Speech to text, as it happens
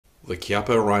the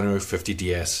Chiappa Rhino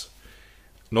 50DS.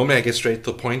 Normally I get straight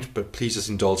to the point, but please just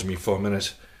indulge me for a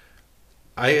minute.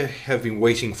 I have been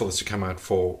waiting for this to come out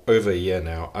for over a year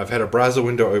now. I've had a browser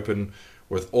window open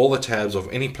with all the tabs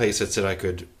of any place that said I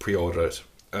could pre-order it.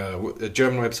 A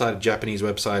German website, a Japanese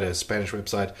website, a Spanish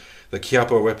website, the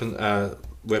Chiappa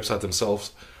website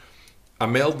themselves. I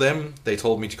mailed them. They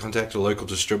told me to contact a local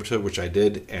distributor, which I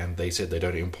did, and they said they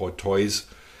don't import toys.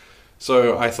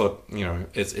 So I thought,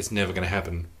 it's never going to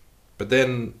happen. But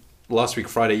then last week,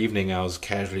 Friday evening, I was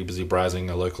casually busy browsing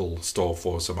a local store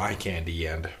for some eye candy,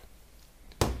 and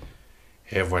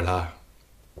et voila.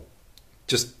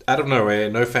 Just out of nowhere,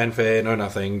 no fanfare, no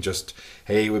nothing, just,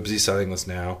 hey, we're busy selling this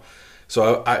now.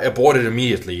 So I bought it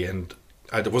immediately, and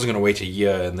I wasn't going to wait a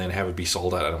year and then have it be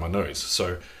sold out of my nose.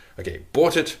 So, okay,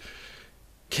 bought it,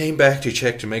 came back to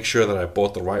check to make sure that I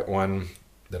bought the right one,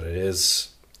 that it is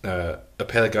a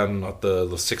pellet gun, not the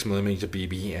 6mm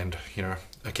BB, and,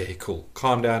 okay, cool.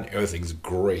 Calm down, everything's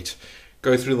great.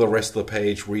 Go through the rest of the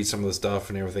page, read some of the stuff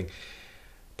and everything.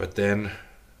 But then,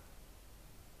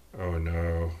 oh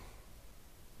no.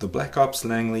 The Black Ops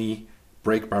Langley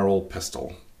break barrel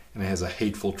pistol, and it has a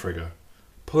hateful trigger.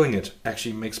 Pulling it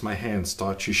actually makes my hands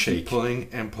start to shake. Pulling,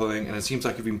 and it seems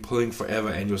like you've been pulling forever,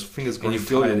 and your fingers going, and you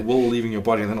feel your will leaving your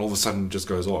body, and then all of a sudden it just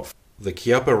goes off. The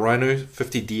Chiappa Rhino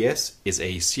 50DS is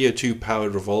a CO2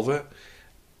 powered revolver.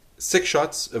 6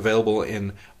 shots available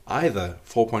in either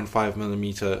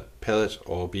 4.5mm pellet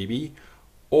or BB,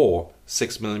 or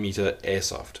 6mm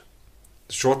airsoft.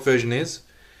 The short version is,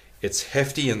 it's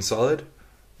hefty and solid,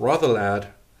 rather loud,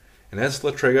 and as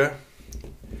for the trigger,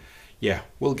 yeah,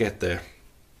 we'll get there.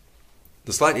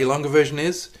 The slightly longer version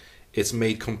is, it's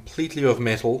made completely of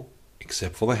metal,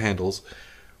 except for the handles,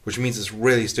 which means it's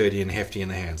really sturdy and hefty in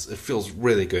the hands. It feels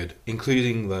really good,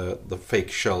 including the fake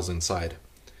shells inside.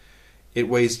 It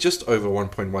weighs just over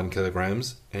 1.1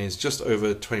 kilograms and is just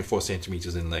over 24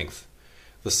 centimeters in length.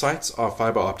 The sights are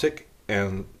fiber optic,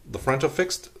 and the front are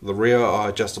fixed, the rear are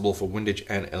adjustable for windage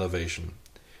and elevation.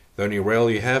 The only rail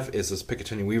you have is this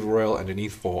Picatinny Weaver rail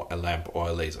underneath for a lamp or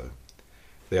a laser.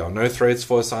 There are no threads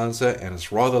for a silencer, and it's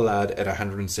rather loud at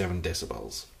 107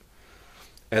 decibels.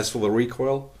 As for the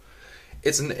recoil,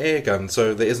 it's an air gun,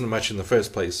 so there isn't much in the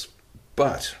first place.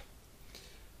 But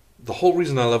the whole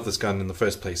reason I love this gun in the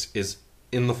first place is,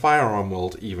 in the firearm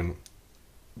world even,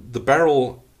 the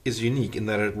barrel is unique in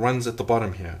that it runs at the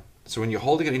bottom here. So when you're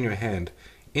holding it in your hand,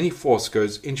 any force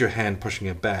goes into your hand pushing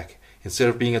it back, instead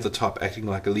of being at the top acting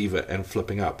like a lever and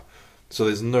flipping up. So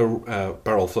there's no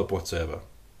barrel flip whatsoever.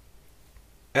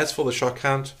 As for the shot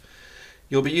count,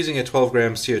 you'll be using a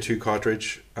 12-gram CO2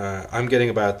 cartridge. I'm getting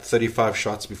about 35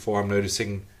 shots before I'm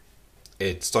noticing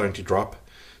it starting to drop.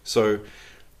 So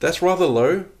that's rather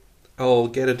low. I'll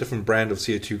get a different brand of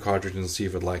CO2 cartridge and see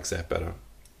if it likes that better.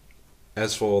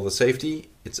 As for the safety,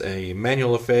 it's a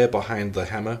manual affair behind the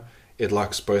hammer. It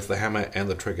locks both the hammer and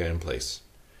the trigger in place.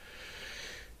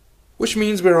 Which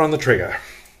means we're on the trigger.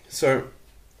 So,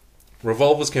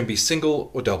 revolvers can be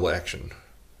single or double action.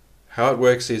 How it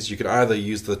works is you can either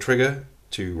use the trigger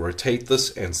to rotate this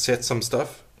and set some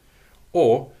stuff,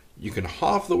 or you can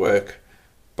halve the work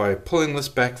by pulling this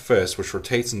back first, which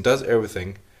rotates and does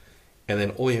everything, and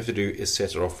then all you have to do is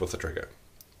set it off with the trigger.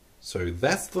 So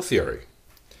that's the theory.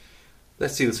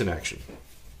 Let's see this in action.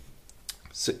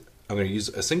 So I'm going to use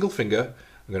a single finger.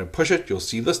 I'm going to push it. You'll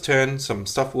see this turn. Some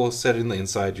stuff will set in the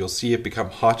inside. You'll see it become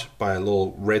hot by a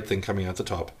little red thing coming out the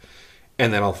top.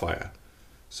 And then I'll fire.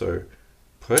 So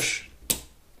push,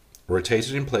 rotate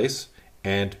it in place,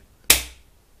 and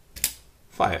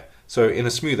fire. So in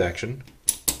a smooth action,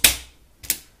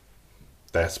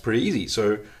 that's pretty easy.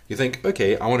 So you think,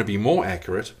 okay, I want to be more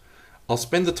accurate. I'll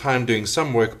spend the time doing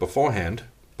some work beforehand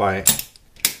by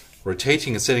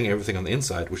rotating and setting everything on the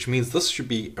inside, which means this should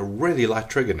be a really light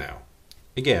trigger now.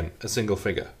 Again, a single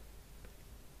finger.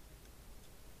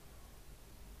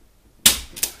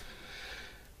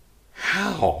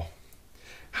 How?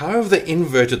 How have they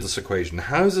inverted this equation?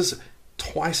 How is this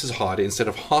twice as hard instead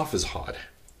of half as hard?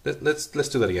 Let's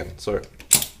do that again. So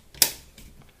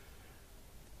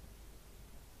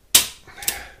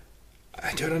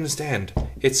I don't understand.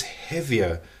 It's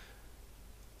heavier.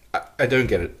 I don't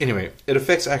get it. Anyway, it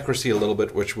affects accuracy a little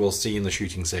bit, which we'll see in the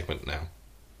shooting segment now.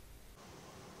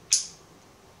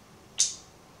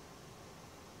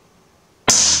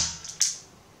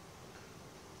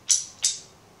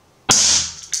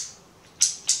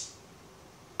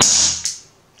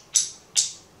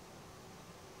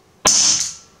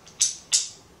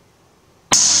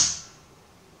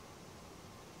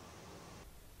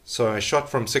 So I shot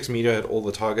from 6 meter at all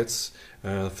the targets.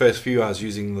 The first few I was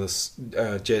using this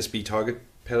JSB target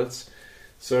pellets.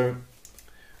 So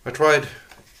I tried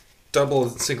double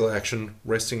and single action,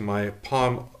 resting my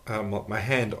palm, my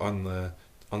hand on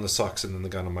the socks and then the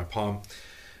gun on my palm.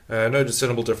 No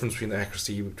discernible difference between the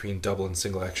accuracy between double and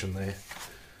single action there.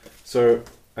 So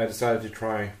I decided to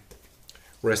try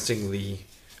resting the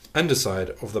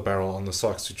underside of the barrel on the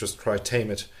socks to just try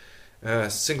tame it.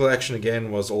 Single action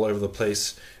again was all over the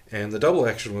place, and the double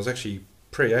action was actually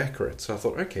pretty accurate. So I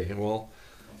thought, okay, well,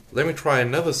 let me try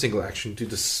another single action to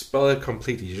dispel it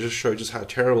completely, to just show just how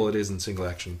terrible it is in single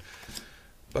action.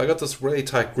 But I got this really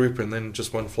tight group and then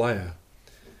just one flyer.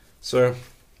 So,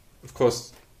 of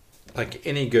course, like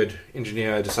any good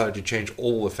engineer, I decided to change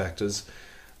all the factors.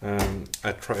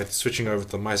 I tried switching over to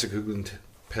the Meiserkugeln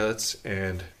pellets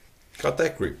and got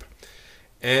that group.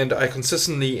 And I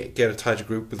consistently get a tighter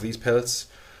group with these pellets,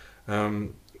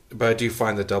 but I do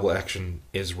find that double action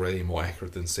is really more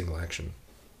accurate than single action.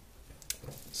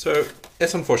 So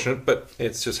it's unfortunate, but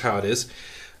it's just how it is.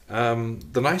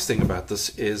 The nice thing about this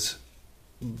is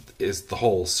the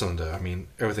whole cylinder. I mean,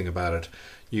 everything about it.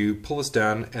 You pull this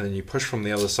down and then you push from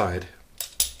the other side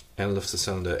and lift the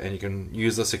cylinder, and you can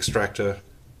use this extractor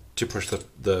to push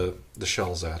the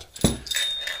shells out.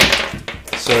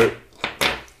 So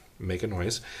make a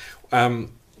noise. One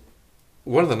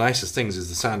of the nicest things is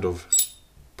the sound of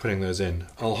putting those in.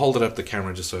 I'll hold it up the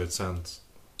camera just so it sounds.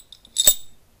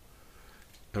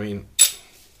 I mean,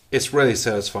 it's really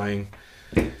satisfying.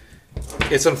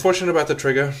 It's unfortunate about the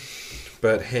trigger,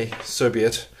 but hey, so be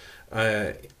it.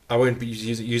 I won't be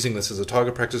using this as a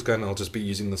target practice gun. I'll just be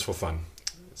using this for fun.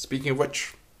 Speaking of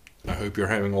which, I hope you're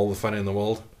having all the fun in the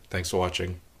world. Thanks for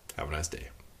watching. Have a nice day.